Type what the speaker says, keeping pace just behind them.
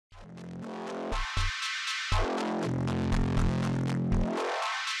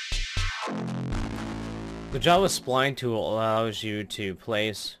The job with Spline Tool allows you to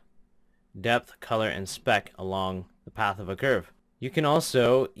place depth, color, and speck along the path of a curve. You can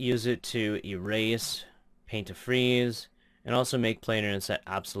also use it to erase, paint a freeze, and also make planar and set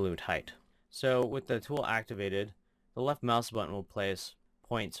absolute height. So with the tool activated, the left mouse button will place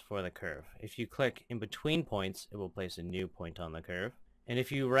points for the curve. If you click in between points, it will place a new point on the curve. And if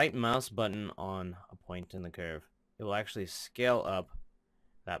you right mouse button on a point in the curve, it will actually scale up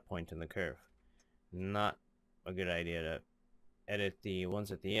that point in the curve. Not a good idea to edit the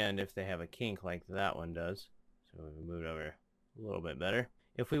ones at the end if they have a kink like that one does. So we move it over a little bit better.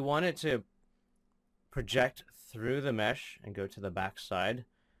 If we want it to project through the mesh and go to the back side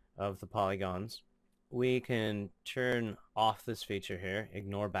of the polygons, we can turn off this feature here,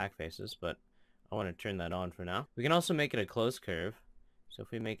 ignore back faces, but I want to turn that on for now. We can also make it a closed curve. So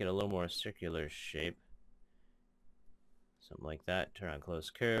if we make it a little more circular shape, something like that, turn on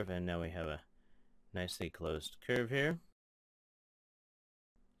closed curve, and now we have a nicely closed curve here.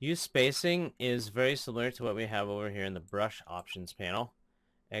 Use spacing is very similar to what we have over here in the brush options panel,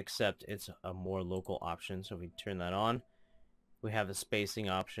 except it's a more local option. So if we turn that on, we have a spacing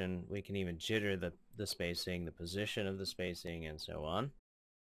option. We can even jitter the spacing, the position of the spacing, and so on.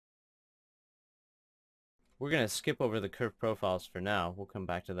 We're going to skip over the Kerf Profiles for now. We'll come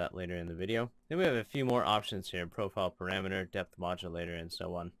back to that later in the video. Then we have a few more options here: profile parameter, depth modulator, and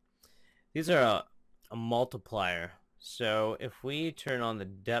so on. These are a multiplier. So if we turn on the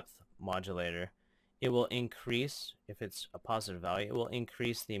depth modulator, it will increase, if it's a positive value, it will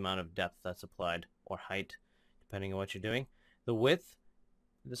increase the amount of depth that's applied, or height, depending on what you're doing. The width,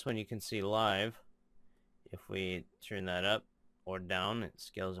 this one you can see live. If we turn that up or down, it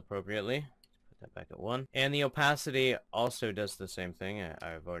scales appropriately. Put that back at 1. And the opacity also does the same thing.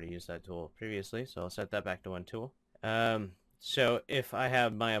 I've already used that tool previously, so I'll set that back to 1 tool. So if I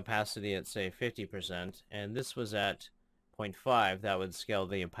have my opacity at, say, 50%, and this was at 0.5, that would scale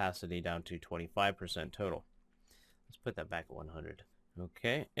the opacity down to 25% total. Let's put that back at 100.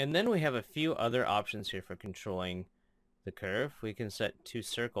 Okay, and then we have a few other options here for controlling the curve. We can set to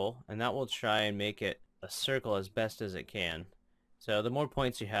circle, and that will try and make it a circle as best as it can. So the more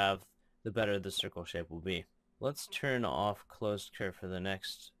points you have, the better the circle shape will be. Let's turn off closed curve for the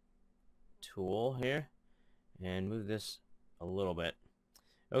next tool here, and move this a little bit.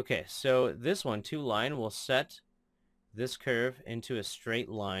 Okay, so this one, to line, will set this curve into a straight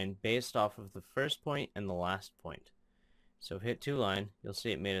line based off of the first point and the last point. So hit to line, you'll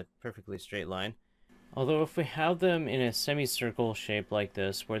see it made a perfectly straight line. Although if we have them in a semicircle shape like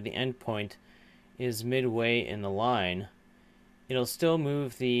this, where the end point is midway in the line, it'll still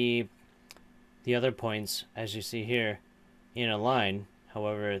move the other points, as you see here, in a line.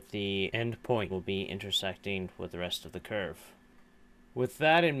 However, the end point will be intersecting with the rest of the curve. With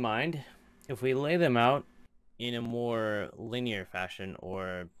that in mind, if we lay them out in a more linear fashion,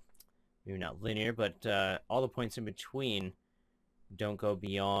 or maybe not linear, but all the points in between don't go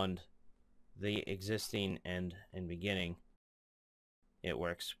beyond the existing end and beginning, it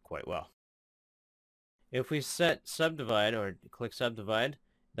works quite well. If we set subdivide, or click subdivide,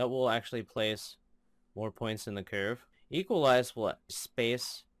 that will actually place more points in the curve. Equalize will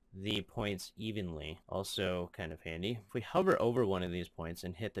space the points evenly, also kind of handy. If we hover over one of these points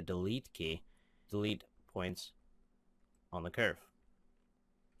and hit the delete key, delete points on the curve,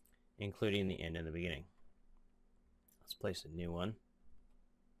 including the end and the beginning. Let's place a new one.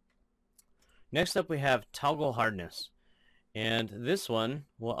 Next up we have toggle hardness, and this one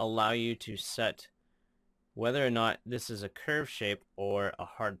will allow you to set whether or not this is a curve shape or a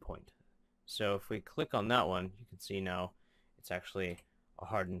hard point. So if we click on that one, you can see now it's actually a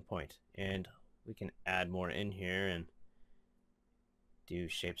hardened point, and we can add more in here and do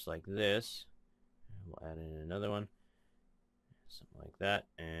shapes like this. We'll add in another one, something like that,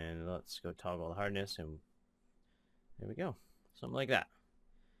 and let's go toggle the hardness, and there we go, something like that.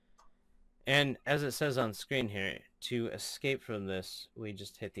 And as it says on screen here, to escape from this, we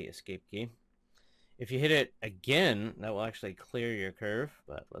just hit the escape key. If you hit it again, that will actually clear your curve,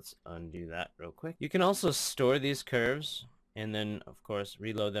 but let's undo that real quick. You can also store these curves and then, of course,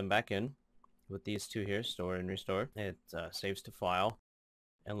 reload them back in with these two here, store and restore. It saves to file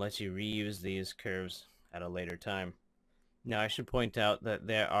and lets you reuse these curves at a later time. Now, I should point out that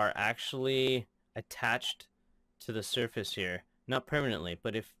they are actually attached to the surface here, not permanently,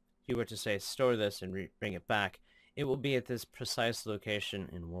 but if you were to say store this and bring it back, it will be at this precise location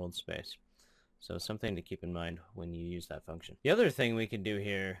in world space. So something to keep in mind when you use that function. The other thing we can do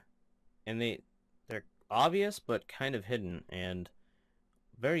here, and they're obvious but kind of hidden and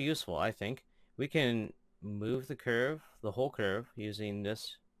very useful, I think. We can move the curve, the whole curve, using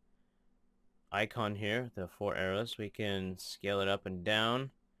this icon here, the 4 arrows, we can scale it up and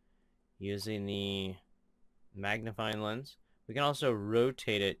down using the magnifying lens. We can also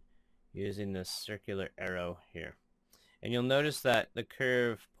rotate it using the circular arrow here. And you'll notice that the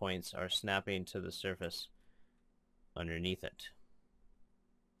curve points are snapping to the surface underneath it.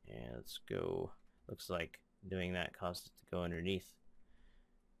 And let's go, looks like doing that caused it to go underneath.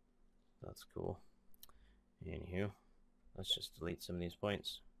 That's cool. Anywho, let's just delete some of these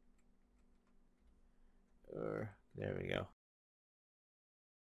points. There we go.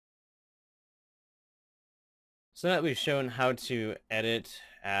 So that we've shown how to edit,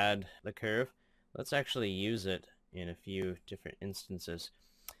 add the curve, let's actually use it in a few different instances.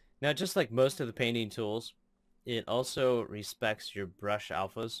 Now, just like most of the painting tools, it also respects your brush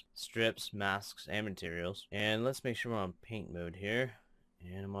alphas, strips, masks, and materials. And let's make sure we're on paint mode here.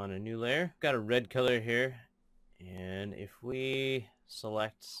 And I'm on a new layer. Got a red color here. And if we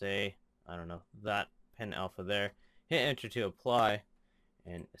select, say, I don't know, that pen alpha there, hit enter to apply,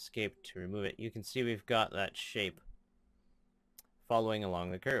 and escape to remove it, you can see we've got that shape following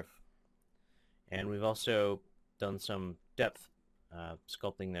along the curve. And we've also done some depth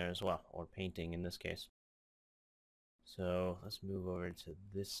sculpting there as well, or painting in this case. So let's move over to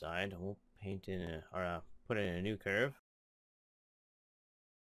this side, and we'll paint in put in a new curve.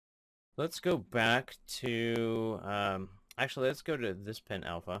 Let's go back to actually let's go to this pen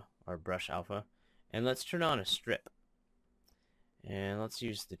alpha, or brush alpha, and let's turn on a strip. And let's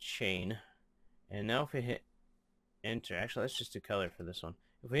use the chain. And now if we hit enter, actually let's just do color for this one.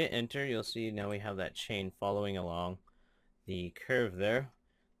 If we hit enter, you'll see now we have that chain following along the curve there.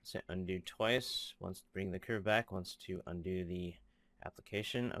 Let's hit undo twice, once to bring the curve back, once to undo the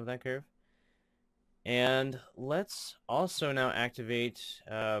application of that curve. And let's also now activate,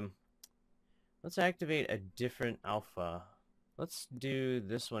 let's activate a different alpha. Let's do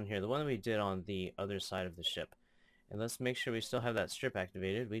this one here, the one that we did on the other side of the ship. And let's make sure we still have that strip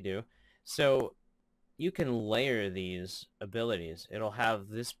activated. We do. So you can layer these abilities. It'll have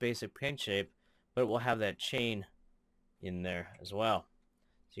this basic paint shape, but it will have that chain in there as well.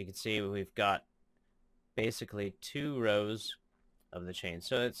 So you can see we've got basically 2 rows of the chain.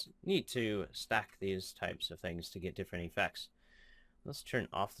 So it's neat to stack these types of things to get different effects. Let's turn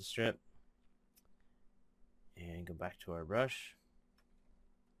off the strip and go back to our brush.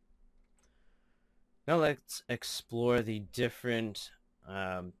 Now let's explore the different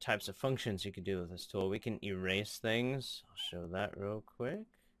types of functions you can do with this tool. We can erase things. I'll show that real quick.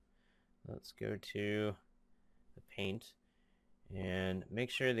 Let's go to the paint and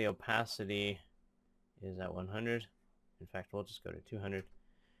make sure the opacity is at 100. In fact, we'll just go to 200.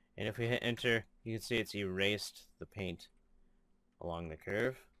 And if we hit enter, you can see it's erased the paint along the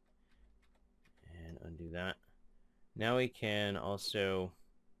curve. And undo that. Now we can also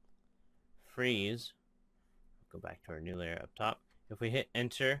freeze. Go back to our new layer up top. If we hit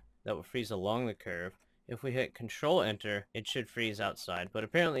enter, that will freeze along the curve. If we hit control enter, it should freeze outside, but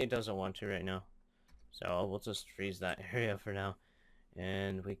apparently it doesn't want to right now. So we'll just freeze that area for now.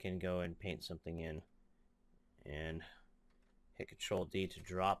 And we can go and paint something in. And hit control D to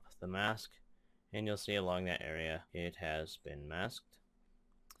drop the mask. And you'll see along that area it has been masked.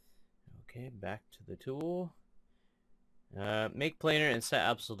 Okay, back to the tool. Make planar and set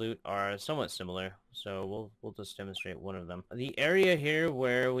absolute are somewhat similar, so we'll just demonstrate one of them. The area here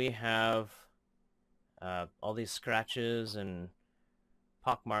where we have all these scratches and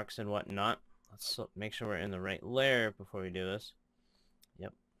pock marks and whatnot, let's make sure we're in the right layer before we do this.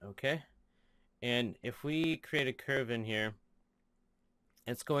 Yep, okay. And if we create a curve in here,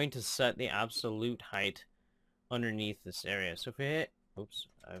 it's going to set the absolute height underneath this area. So if we hit, oops,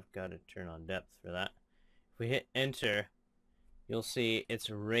 I've got to turn on depth for that. If we hit enter, you'll see it's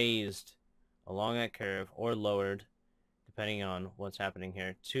raised along that curve or lowered, depending on what's happening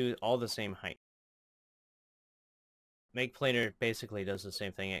here, to all the same height. Make planar basically does the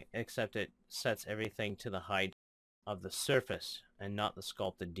same thing, except it sets everything to the height of the surface and not the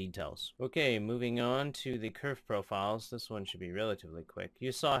sculpted details. Okay, moving on to the Kerf Profiles. This one should be relatively quick.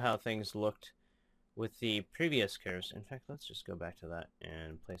 You saw how things looked with the previous curves. In fact, let's just go back to that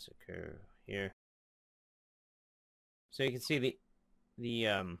and place a curve here. So you can see the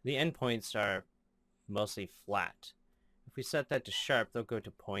endpoints are mostly flat. If we set that to sharp, they'll go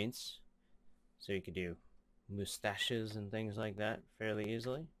to points. So you could do mustaches and things like that fairly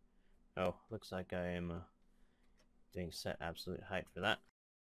easily. Oh, looks like I am doing set absolute height for that.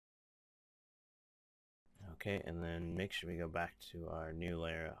 Okay, and then make sure we go back to our new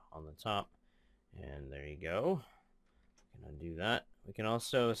layer on the top. And there you go. We can undo that. We can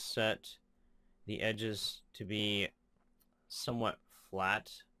also set the edges to be somewhat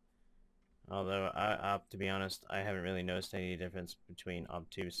flat. Although, to be honest, I haven't really noticed any difference between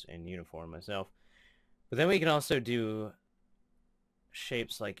obtuse and uniform myself. But then we can also do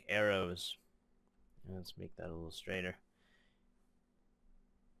shapes like arrows. Let's make that a little straighter.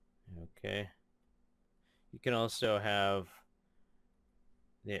 Okay. You can also have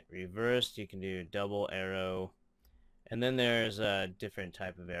it reversed. You can do double arrow. And then there's a different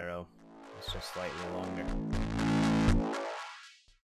type of arrow. It's just slightly longer.